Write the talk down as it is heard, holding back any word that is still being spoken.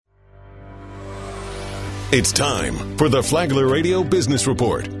It's time for the Flagler Radio Business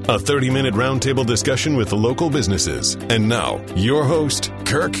Report, a 30-minute roundtable discussion with the local businesses. And now, your host,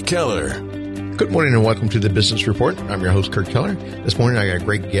 Kirk Keller. Good morning and welcome to the Business Report. I'm your host, Kirk Keller. This morning I got a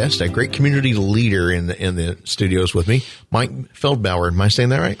great guest, a great community leader in the studios with me, Mike Feldbauer. Am I saying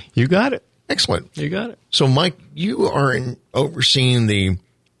that right? You got it. Excellent. You got it. So, Mike, you are overseeing the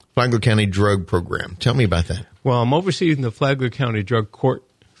Flagler County Drug Program. Tell me about that. Well, I'm overseeing the Flagler County Drug Court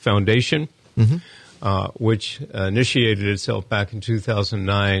Foundation, which initiated itself back in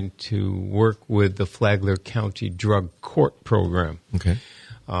 2009 to work with the Flagler County Drug Court Program. Okay.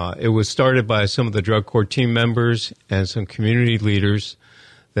 It was started by some of the drug court team members and some community leaders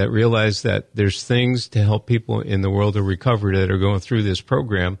that realized that there's things to help people in the world of recovery that are going through this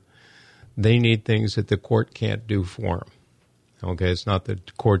program. They need things that the court can't do for them. Okay, it's not the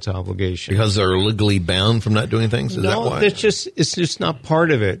court's obligation. Because they're legally bound from not doing things? Is that why? it's just not part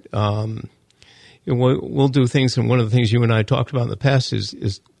of it. We'll do things, and one of the things you and I talked about in the past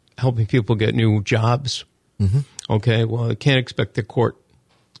is helping people get new jobs. Mm-hmm. Okay, well, I can't expect the court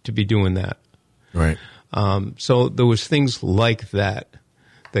to be doing that. Right. So there was things like that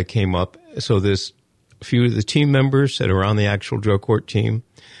came up. So there's a few of the team members that are on the actual drug court team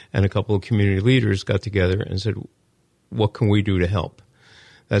and a couple of community leaders got together and said, what can we do to help?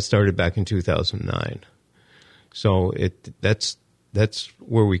 That started back in 2009. So that's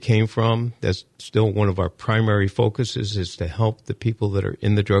where we came from. That's still one of our primary focuses is to help the people that are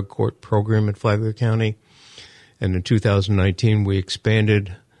in the drug court program in Flagler County. And in 2019, we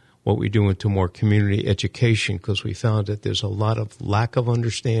expanded what we do into more community education because we found that there's a lot of lack of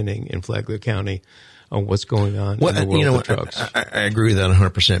understanding in Flagler County on what's going on in the world of drugs. I agree with that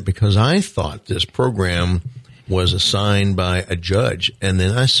 100% because I thought this program was assigned by a judge, and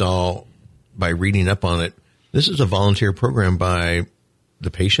then I saw by reading up on it, this is a volunteer program by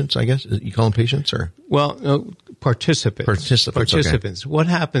the patients, I guess. You call them patients, or? Well, no, participants. Participants. Okay. What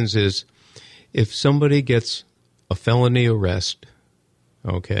happens is if somebody gets a felony arrest,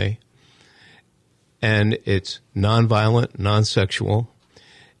 okay, and it's nonviolent, non-sexual,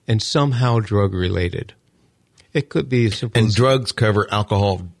 and somehow drug-related. It could be simple. And drugs cover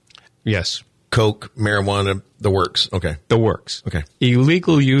alcohol. Yes. Coke, marijuana, the works. Okay. The works. Okay.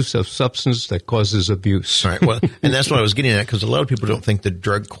 Illegal use of substance that causes abuse. All right. Well, and that's what I was getting at because a lot of people don't think the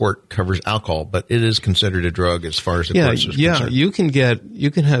drug court covers alcohol, but it is considered a drug as far as the court is concerned. Yeah, you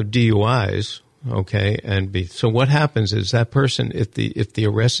can have DUIs, okay, so what happens is that person, if the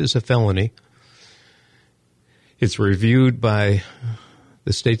arrest is a felony, it's reviewed by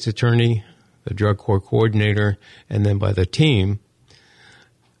the state's attorney, the drug court coordinator, and then by the team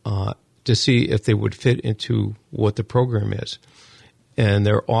to see if they would fit into what the program is. And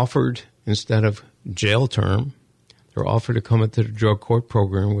they're offered, instead of jail term, they're offered to come into the drug court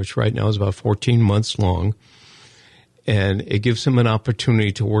program, which right now is about 14 months long. And it gives them an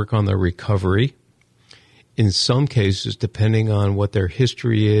opportunity to work on their recovery. In some cases, depending on what their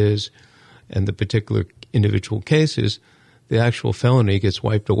history is and the particular individual cases, the actual felony gets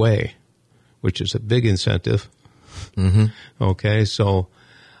wiped away, which is a big incentive. Mm-hmm. Okay, so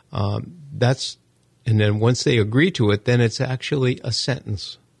and then once they agree to it, then it's actually a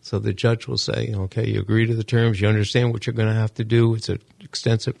sentence. So the judge will say, okay, you agree to the terms, you understand what you're going to have to do. It's an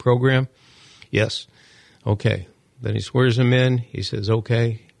extensive program. Yes. Okay. Then he swears him in. He says,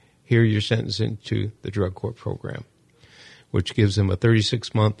 okay, here you're sentenced into the drug court program, which gives him a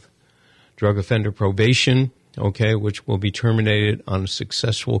 36-month drug offender probation, okay, which will be terminated on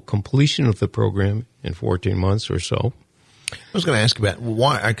successful completion of the program in 14 months or so. I was going to ask about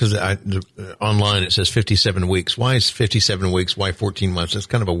why, because online it says 57 weeks. Why is 57 weeks? Why 14 months? That's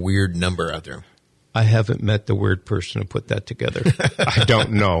kind of a weird number out there. I haven't met the weird person who put that together. I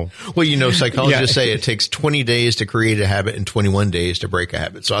don't know. Well, psychologists say it takes 20 days to create a habit and 21 days to break a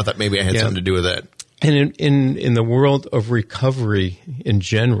habit. So I thought maybe I had something to do with that. And in the world of recovery in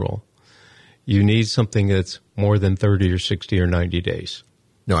general, you need something that's more than 30 or 60 or 90 days.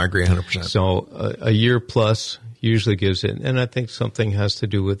 No, I agree 100%. So a year plus usually gives it. And I think something has to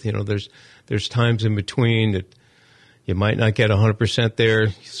do with, there's times in between that you might not get 100%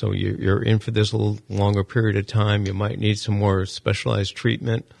 there. So you're in for this a little longer period of time. You might need some more specialized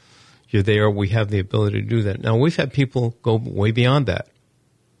treatment. You're there. We have the ability to do that. Now, we've had people go way beyond that.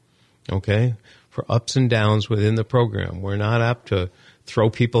 Okay. For ups and downs within the program. We're not apt to throw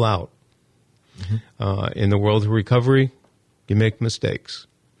people out. Mm-hmm. In the world of recovery, you make mistakes.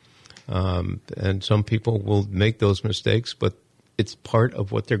 And some people will make those mistakes, but it's part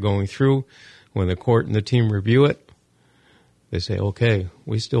of what they're going through. When the court and the team review it, they say, okay,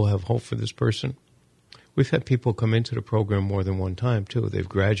 we still have hope for this person. We've had people come into the program more than one time, too. They've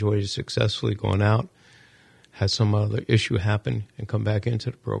graduated successfully, gone out. has some other issue happen and come back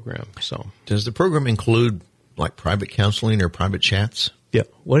into the program. So, does the program include like private counseling or private chats? yeah,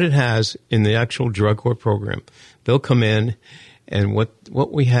 what it has in the actual drug court program, they'll come in, and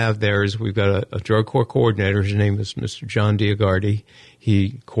what we have there is we've got a drug court coordinator. His name is Mr. John Diagardi.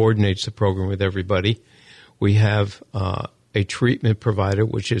 He coordinates the program with everybody. We have a treatment provider,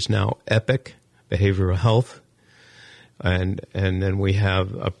 which is now Epic Behavioral Health. And then we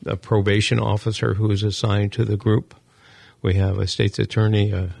have a probation officer who is assigned to the group. We have a state's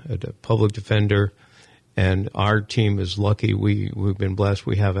attorney, a public defender, and our team is lucky. We've been blessed.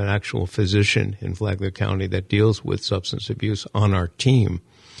 We have an actual physician in Flagler County that deals with substance abuse on our team,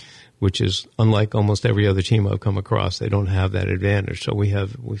 which is unlike almost every other team I've come across. They don't have that advantage. So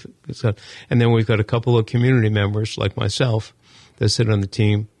and then we've got a couple of community members like myself that sit on the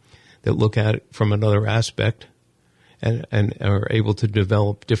team that look at it from another aspect and are able to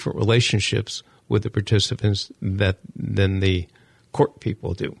develop different relationships with the participants than the court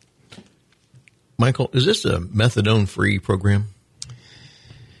people do. Michael, is this a methadone-free program?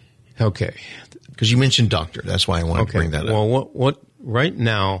 Okay. Because you mentioned doctor. That's why I wanted to bring that up. Well, what right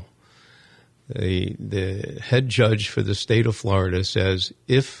now, the head judge for the state of Florida says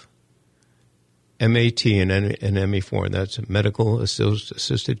if MAT and ME4, that's medical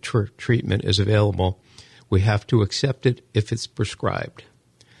assisted treatment, is available, we have to accept it if it's prescribed.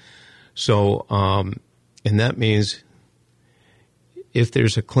 So, and that means if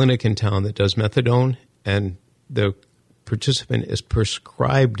there's a clinic in town that does methadone and the participant is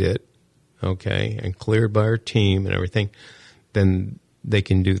prescribed it, okay, and cleared by our team and everything, then they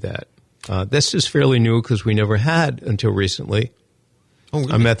can do that. This is fairly new because we never had until recently a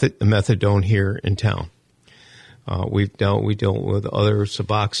methadone here in town. We dealt with other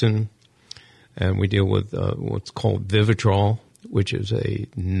Suboxone, and we deal with what's called Vivitrol, which is a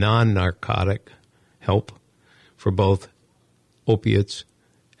non-narcotic help for both opiates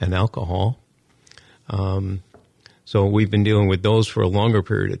and alcohol. So we've been dealing with those for a longer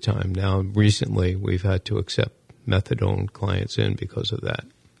period of time. Now, recently, we've had to accept methadone clients in because of that.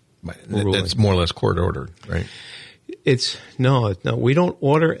 That's more or less court ordered, right? No, we don't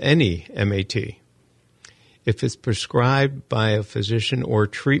order any MAT. If it's prescribed by a physician or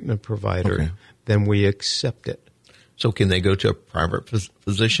treatment provider, then we accept it. So can they go to a private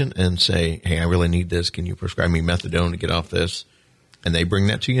physician and say, hey, I really need this. Can you prescribe me methadone to get off this? And they bring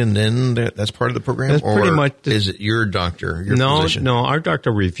that to you, and then that's part of the program? That's pretty much. Is it your doctor, your physician? No, our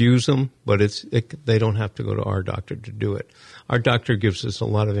doctor reviews them, but they don't have to go to our doctor to do it. Our doctor gives us a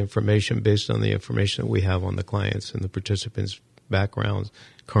lot of information based on the information that we have on the clients and the participants' backgrounds,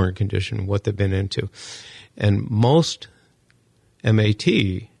 current condition, what they've been into. And most MAT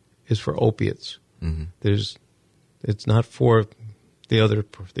is for opiates. Mm-hmm. It's not for the other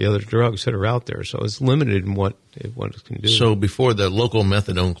drugs that are out there, so it's limited in what it can do. So before the local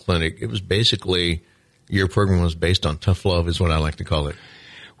methadone clinic, it was basically your program was based on tough love, is what I like to call it.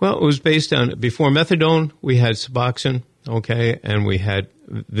 Well, it was based on before methadone, we had Suboxone, okay, and we had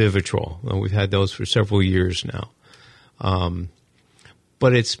Vivitrol. Well, we've had those for several years now,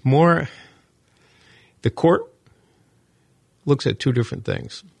 but it's more. The court looks at two different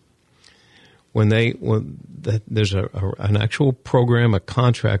things. When there's an actual program, a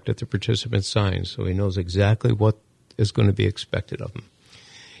contract that the participant signs, so he knows exactly what is going to be expected of him.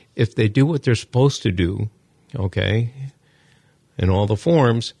 If they do what they're supposed to do, okay, in all the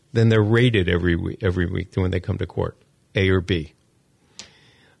forms, then they're rated every week when they come to court, A or B.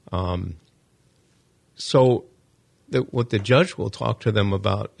 So what the judge will talk to them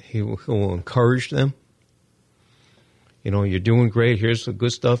about, he will encourage them. You know, you're doing great. Here's the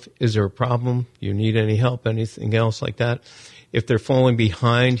good stuff. Is there a problem? You need any help? Anything else like that? If they're falling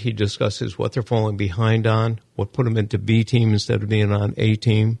behind, he discusses what they're falling behind on, what put them into B team instead of being on A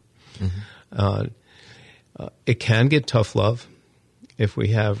team. Mm-hmm. It can get tough love if we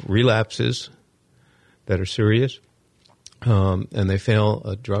have relapses that are serious and they fail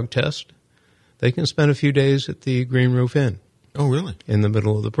a drug test. They can spend a few days at the Green Roof Inn. Oh, really? In the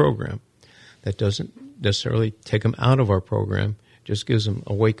middle of the program. That doesn't necessarily take them out of our program, just gives them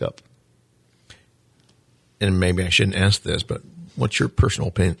a wake-up. And maybe I shouldn't ask this, but what's your personal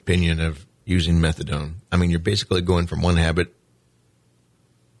opinion of using methadone? I mean, you're basically going from one habit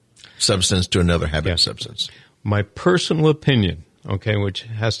substance to another habit substance. My personal opinion, okay, which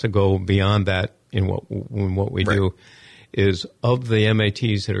has to go beyond that in what we do, is of the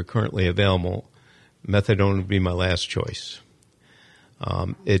MATs that are currently available, methadone would be my last choice.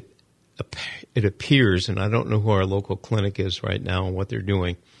 It appears, and I don't know who our local clinic is right now and what they're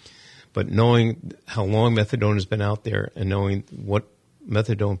doing, but knowing how long methadone has been out there and knowing what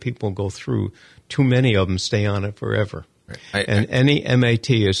methadone people go through, too many of them stay on it forever. Right. Any MAT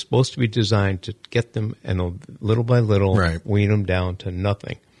is supposed to be designed to get them, and little by little, wean them down to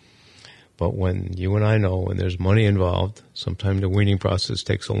nothing. But when you and I know when there's money involved, sometimes the weaning process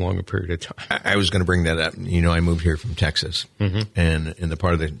takes a longer period of time. I was going to bring that up. You know, I moved here from Texas, and in the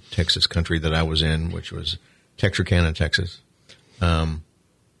part of the Texas country that I was in, which was Texarkana, Texas,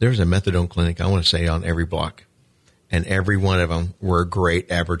 there's a methadone clinic, I want to say, on every block. And every one of them were great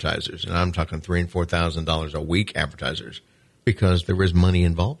advertisers. And I'm talking $3,000 and $4,000 a week advertisers, because there was money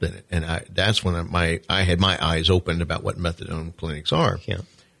involved in it. And that's when I had my eyes opened about what methadone clinics are. Yeah.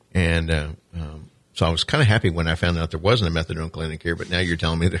 And so I was kind of happy when I found out there wasn't a methadone clinic here. But now you're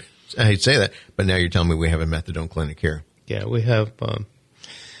telling me that, I hate to say that, but now you're telling me we have a methadone clinic here. Yeah, we have.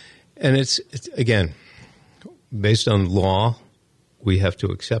 And it's again, based on law, we have to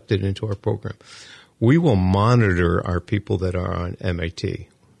accept it into our program. We will monitor our people that are on MAT,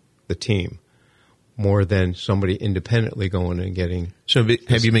 the team, more than somebody independently going and getting. So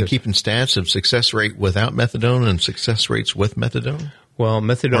have you been keeping stats of success rate without methadone and success rates with methadone? Well,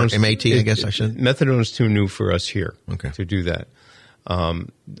 methadone. MAT, I guess I should. Methadone is too new for us here to do that.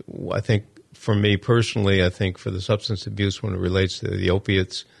 I think for me personally, I think for the substance abuse when it relates to the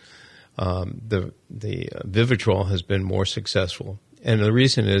opiates, the Vivitrol has been more successful. And the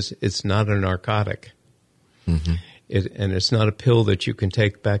reason is it's not a narcotic. And it's not a pill that you can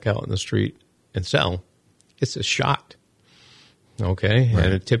take back out in the street and sell. It's a shot. Okay?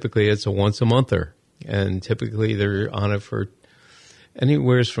 Right. And typically it's a once-a-monther. And typically they're on it for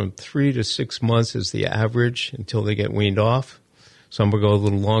anywhere from 3 to 6 months is the average until they get weaned off. Some will go a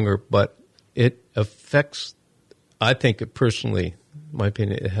little longer, but it affects, I think it personally, in my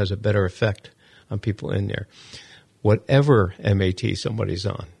opinion, it has a better effect on people in there. Whatever MAT somebody's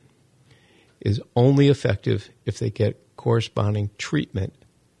on is only effective if they get corresponding treatment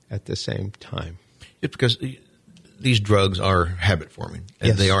at the same time. It's because these drugs are habit forming,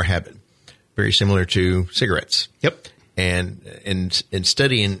 and they are habit, very similar to cigarettes. Yep. And in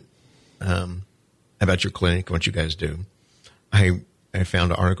studying about your clinic, what you guys do, I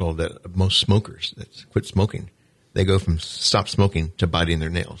found an article that most smokers that quit smoking, they go from stop smoking to biting their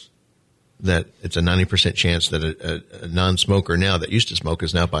nails. That it's a 90% chance that a non-smoker now that used to smoke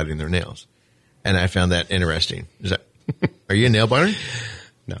is now biting their nails. And I found that interesting. Are you a nail biter?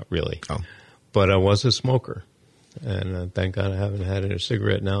 Not really. Oh. But I was a smoker. And thank God I haven't had a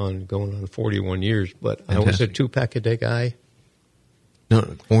cigarette now and going on 41 years. But fantastic. I was a 2-pack a day guy. No,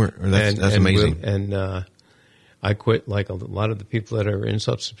 that's amazing. And I quit like a lot of the people that are in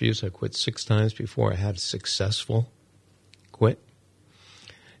substance abuse. I quit 6 times before I had a successful quit.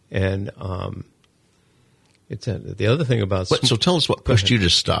 And it's the other thing about so tell us what pushed you to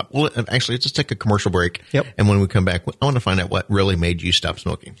stop. Well, actually, let's just take a commercial break. Yep. And when we come back, I want to find out what really made you stop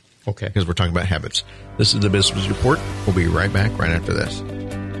smoking. Okay. Because we're talking about habits. This is the Business Report. We'll be right back right after this.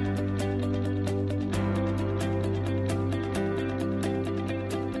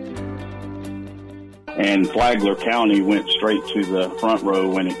 And Flagler County went straight to the front row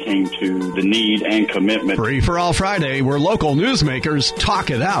when it came to the need and commitment. Free for All Friday, where local newsmakers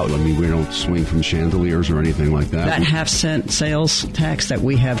talk it out. I mean, we don't swing from chandeliers or anything like that. That half-cent sales tax that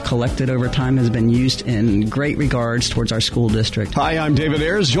we have collected over time has been used in great regards towards our school district. Hi, I'm David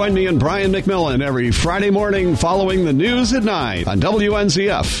Ayers. Join me and Brian McMillan every Friday morning following the news at 9 on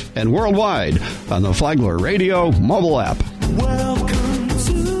WNZF and worldwide on the Flagler Radio mobile app. Welcome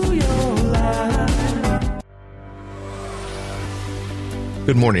to your life.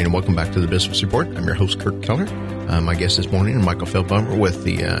 Good morning and welcome back to the Business Report. I'm your host, Kirk Keller. My guest this morning is Michael Feldbaumer with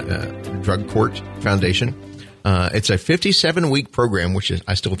the Drug Court Foundation. It's a 57-week program, which is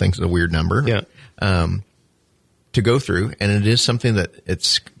I still think is a weird number. Yeah. To go through, and it is something that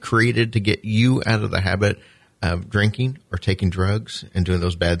it's created to get you out of the habit of drinking or taking drugs and doing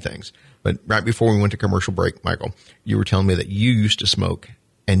those bad things. But right before we went to commercial break, Michael, you were telling me that you used to smoke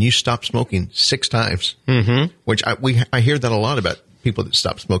and you stopped smoking 6 times, which I hear that a lot about people that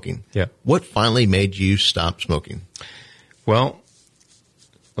stop smoking. Yeah. What finally made you stop smoking? Well,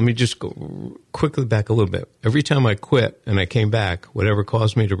 let me just go quickly back a little bit. Every time I quit and I came back, whatever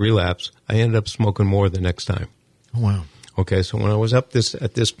caused me to relapse, I ended up smoking more the next time. Oh, wow. Okay, so when I was at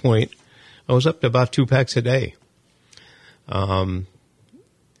this point, I was up to about 2 packs a day. What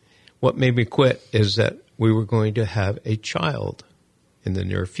made me quit is that we were going to have a child in the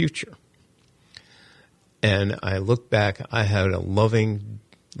near future. And I look back, I had a loving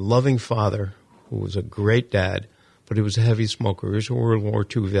father who was a great dad, but he was a heavy smoker. He was a World War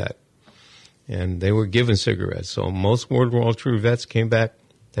II vet. And they were given cigarettes. So most World War II vets came back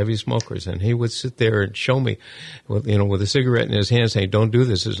heavy smokers. And he would sit there and show me, with a cigarette in his hand saying, don't do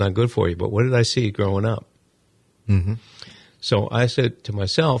this, it's not good for you. But what did I see growing up? Mm-hmm. So I said to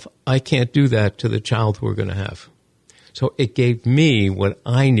myself, I can't do that to the child we're going to have. So it gave me what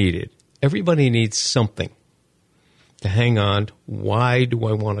I needed. Everybody needs something to hang on. Why do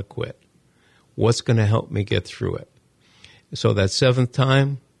I want to quit? What's going to help me get through it? So that seventh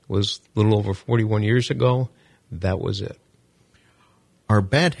time was a little over 41 years ago. That was it. Are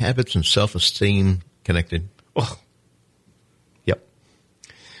bad habits and self-esteem connected? Oh, yep.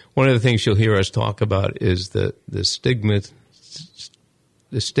 One of the things you'll hear us talk about is the stigma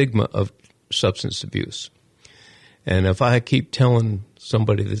of substance abuse. And if I keep telling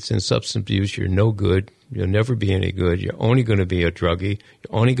somebody that's in substance abuse, you're no good, you'll never be any good, you're only going to be a druggie,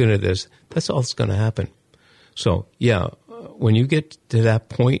 you're only going to this, that's all that's going to happen. So, yeah, when you get to that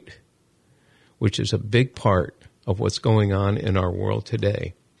point, which is a big part of what's going on in our world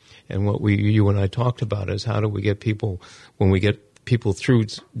today, and what you and I talked about is how do we get people, when we get people through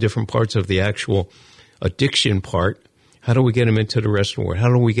different parts of the actual addiction part, how do we get them into the rest of the world? How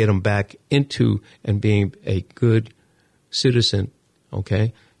do we get them back into and being a good citizen,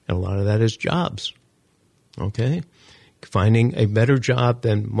 okay? And a lot of that is jobs, okay? Finding a better job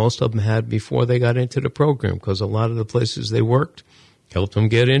than most of them had before they got into the program, because a lot of the places they worked helped them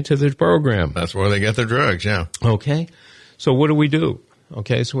get into the program. That's where they get their drugs, yeah. Okay? So what do we do?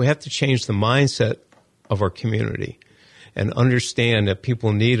 Okay, so we have to change the mindset of our community and understand that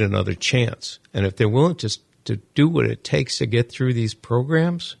people need another chance. And if they're willing to do what it takes to get through these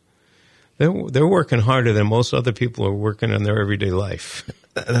programs, they're working harder than most other people are working in their everyday life.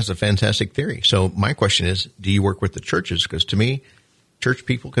 That's a fantastic theory. So my question is, do you work with the churches? Because to me, church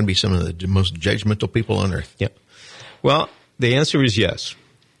people can be some of the most judgmental people on earth. Yeah. Well, the answer is yes.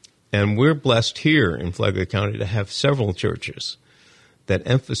 And we're blessed here in Flagler County to have several churches that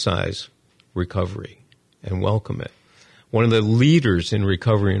emphasize recovery and welcome it. One of the leaders in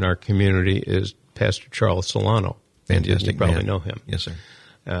recovery in our community is Pastor Charles Solano. Fantastic. You probably man. know him. Yes, sir.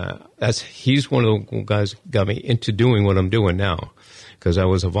 He's one of the guys who got me into doing what I'm doing now. Because I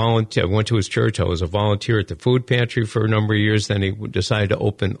was a volunteer. I went to his church. I was a volunteer at the food pantry for a number of years. Then he decided to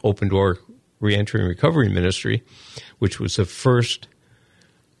open Open Door Reentry and Recovery Ministry, which was the first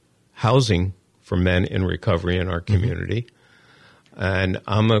housing for men in recovery in our community. Mm-hmm. And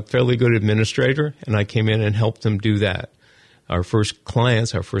I'm a fairly good administrator, and I came in and helped them do that. Our first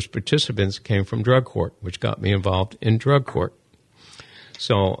clients, our first participants came from drug court, which got me involved in drug court.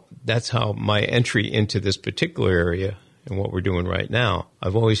 So that's how my entry into this particular area and what we're doing right now.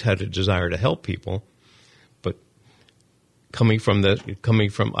 I've always had a desire to help people, but coming from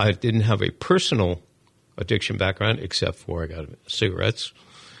I didn't have a personal addiction background except for I got cigarettes,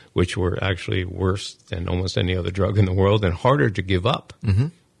 which were actually worse than almost any other drug in the world and harder to give up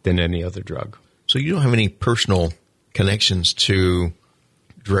than any other drug. So you don't have any personal connections to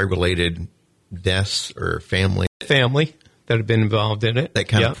drug-related deaths or family that have been involved in it.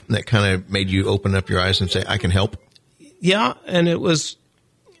 That kind of made you open up your eyes and say, I can help. Yeah, and it was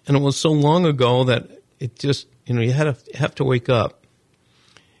so long ago that it just, you have to wake up.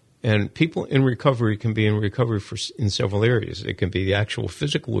 And people in recovery can be in recovery in several areas. It can be the actual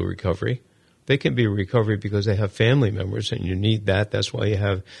physical recovery. They can be in recovery because they have family members, and you need that. That's why you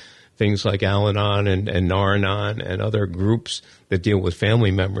have things like Al-Anon and Nar-Anon and other groups that deal with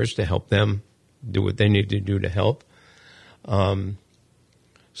family members to help them do what they need to do to help.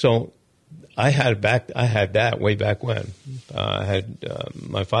 So I had that way back when.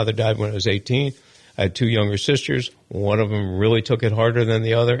 My father died when I was 18. I had two younger sisters. One of them really took it harder than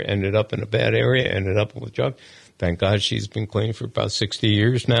the other, ended up in a bad area, ended up with drugs. Thank God she's been clean for about 60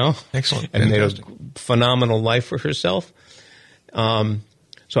 years now. Excellent. And made a phenomenal life for herself.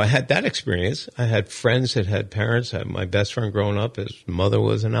 So I had that experience. I had friends that had parents. My best friend growing up, his mother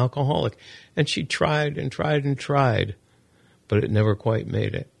was an alcoholic. And she tried and tried and tried, but it never quite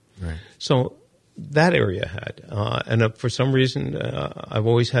made it. Right. So that area had. And for some reason, I've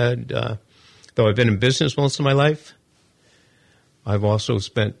always had, though I've been in business most of my life, I've also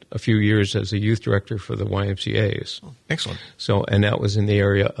spent a few years as a youth director for the YMCAs. Oh, excellent. So, and that was in the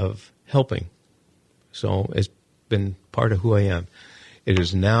area of helping. So it's been part of who I am. It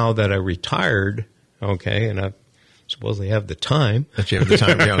is now that I retired, okay, and I supposedly have the time. That you have the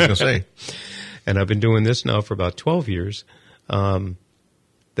time, yeah, I was going to say. And I've been doing this now for about 12 years, that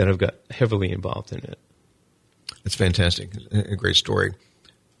I've got heavily involved in it. It's fantastic. A great story.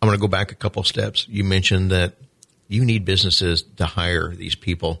 I'm going to go back a couple steps. You mentioned that you need businesses to hire these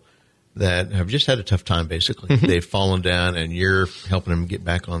people that have just had a tough time, basically. They've fallen down, and you're helping them get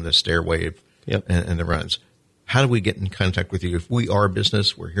back on the stairway and the runs. how do we get in contact with you? If we are a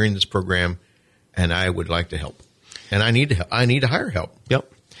business, we're hearing this program, and I would like to help. And I need to help. I need to hire help.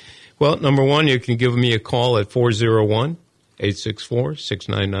 Yep. Well, number one, you can give me a call at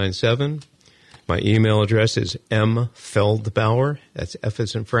 401-864-6997. My email address is mfeldbauer, that's F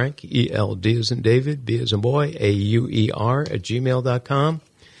as in Frank, E-L-D as in David, B as in boy, A-U-E-R @gmail.com.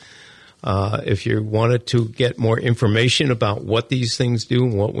 If you wanted to get more information about what these things do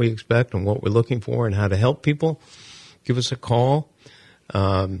and what we expect and what we're looking for and how to help people, give us a call.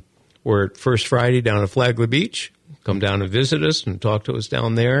 We're at First Friday down at Flagler Beach. Come down and visit us and talk to us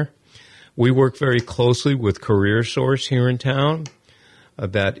down there. We work very closely with Career Source here in town,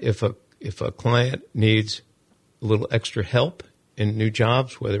 that if a client needs a little extra help in new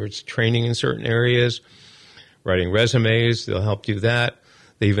jobs, whether it's training in certain areas, writing resumes, they'll help do that.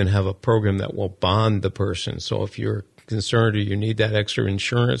 They even have a program that will bond the person. So if you're concerned or you need that extra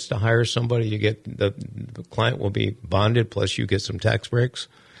insurance to hire somebody, you get the client will be bonded, plus you get some tax breaks.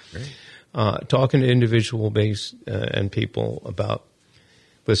 Great. Talking to individual base and people about,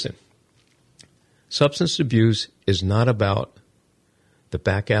 listen, substance abuse is not about the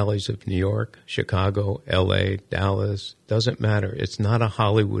back alleys of New York, Chicago, L.A., Dallas. Doesn't matter. It's not a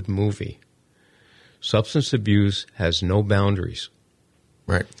Hollywood movie. Substance abuse has no boundaries.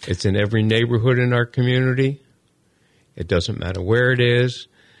 Right. It's in every neighborhood in our community. It doesn't matter where it is.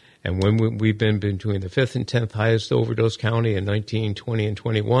 And when we've been between the 5th and 10th highest overdose county in 19, 20, and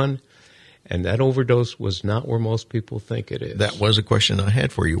 21, and that overdose was not where most people think it is. That was a question I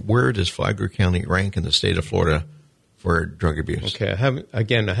had for you. Where does Flagler County rank in the state of Florida for drug abuse? Okay, I haven't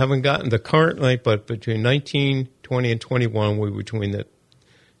gotten the current rank, but between 19, 20, and 21, we were between the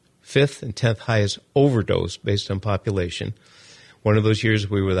 5th and 10th highest overdose based on population. One of those years,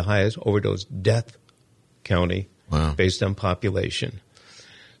 we were the highest overdose death county based on population.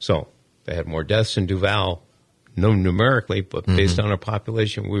 So they had more deaths in Duval, no numerically, but based on our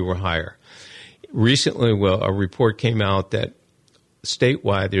population, we were higher. Recently, a report came out that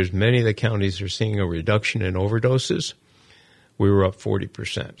statewide, there's many of the counties are seeing a reduction in overdoses. We were up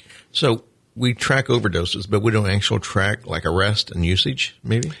 40%. So we track overdoses, but we don't actually track like arrest and usage,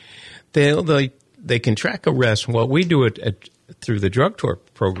 maybe? They can track arrests. What we do through the drug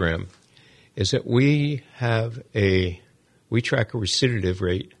tort program is that we track a recidivism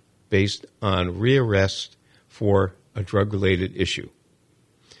rate based on rearrest for a drug-related issue.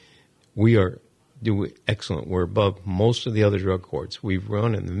 We are doing excellent. We're above most of the other drug courts. We've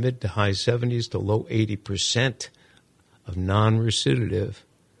run in the mid to high 70s to low 80% of non-recidivism,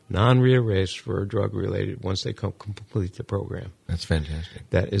 non-rearrest for drug-related once they complete the program. That's fantastic.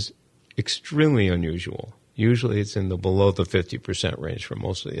 That is extremely unusual. Usually it's in the below the 50% range for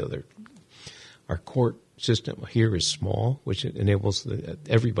most of the other. Our court system here is small, which enables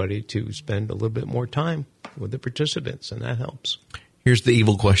everybody to spend a little bit more time with the participants, and that helps. Here's the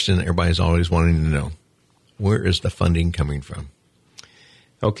evil question that everybody's always wanting to know. Where is the funding coming from?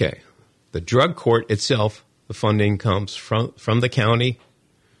 Okay. The drug court itself, the funding comes from the county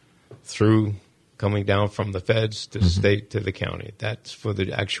through coming down from the feds to the state to the county. That's for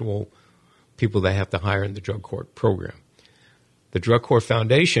the actual people they have to hire in the drug court program. The Drug Court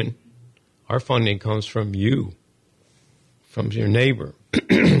Foundation, our funding comes from you, from your neighbor,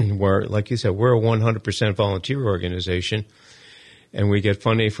 where, like you said, we're a 100% volunteer organization, and we get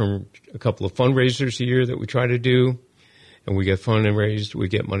funding from a couple of fundraisers a year that we try to do, and we get funding raised. We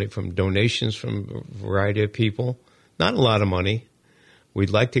get money from donations from a variety of people. Not a lot of money. We'd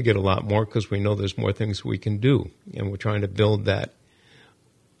like to get a lot more because we know there's more things we can do, and we're trying to build that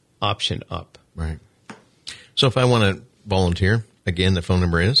option up. Right. So if I want to volunteer, again, the phone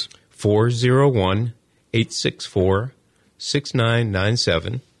number is?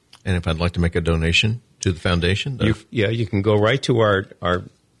 401-864-6997. And if I'd like to make a donation to the foundation? You can go right to our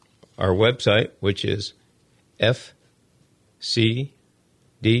website, which is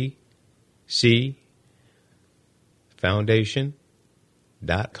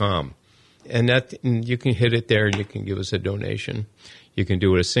fcdcfoundation.com. And you can hit it there and you can give us a donation. You can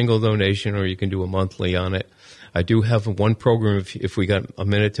do it a single donation or you can do a monthly on it. I do have one program, if we got a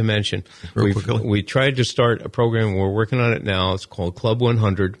minute to mention. We tried to start a program. We're working on it now. It's called Club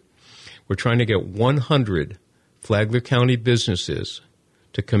 100. We're trying to get 100 Flagler County businesses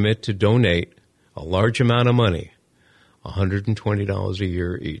to commit to donate a large amount of money, $120 a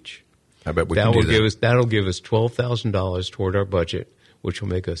year each. I bet we can do that. That'll give us $12,000 toward our budget, which will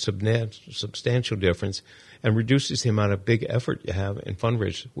make a substantial difference and reduces the amount of big effort you have in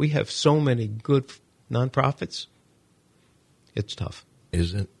fundraisers. We have so many good nonprofits. It's tough.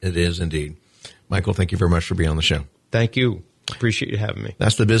 It is indeed. Michael, thank you very much for being on the show. Thank you. Appreciate you having me.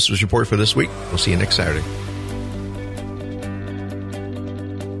 That's the business report for this week. We'll see you next Saturday.